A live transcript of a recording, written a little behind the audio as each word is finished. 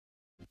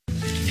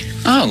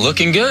Oh,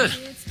 looking good.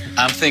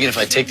 I'm thinking if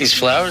I take these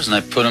flowers and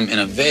I put them in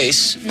a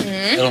vase,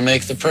 it'll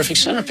make the perfect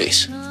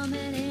centerpiece.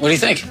 What do you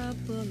think?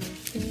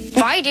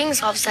 Why are you doing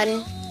this all of a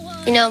sudden?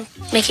 You know,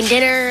 making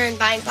dinner and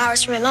buying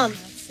flowers for my mom.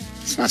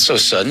 It's not so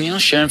sudden. You know,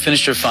 Sharon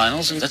finished her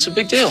finals, and that's a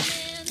big deal.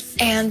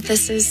 And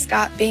this is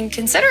Scott being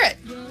considerate.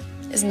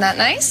 Isn't that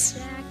nice?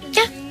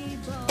 Yeah,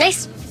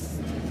 nice.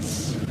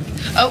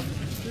 Oh,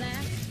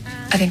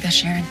 I think that's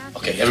Sharon.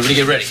 Okay, everybody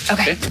get ready.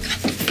 Okay.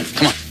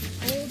 Come on.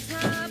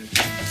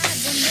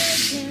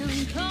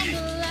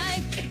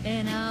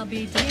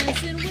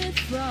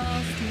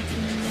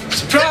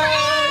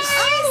 Surprise!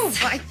 Oh,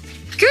 my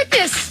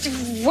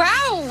goodness.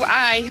 Wow.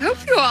 I hope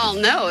you all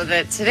know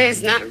that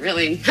today's not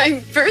really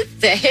my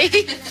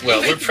birthday.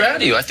 Well, we're proud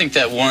of you. I think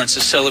that warrants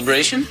a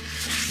celebration.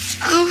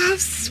 Oh, how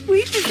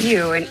sweet of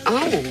you. And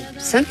oh,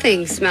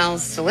 something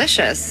smells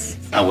delicious.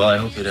 Oh, well, I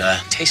hope it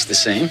tastes the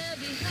same.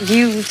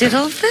 You did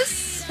all of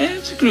this? Yeah,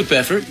 it's a group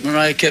effort.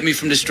 Mariah kept me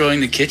from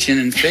destroying the kitchen,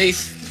 and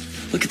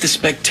Faith, look at the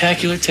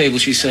spectacular table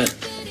she set.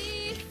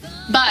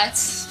 But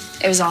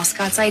it was all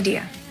Scott's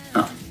idea.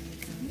 Oh.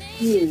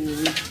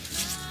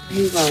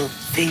 We will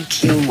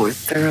thank you more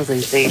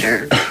thoroughly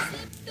later.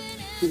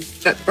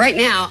 But right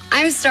now,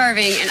 I'm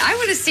starving, and I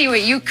want to see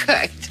what you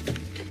cooked.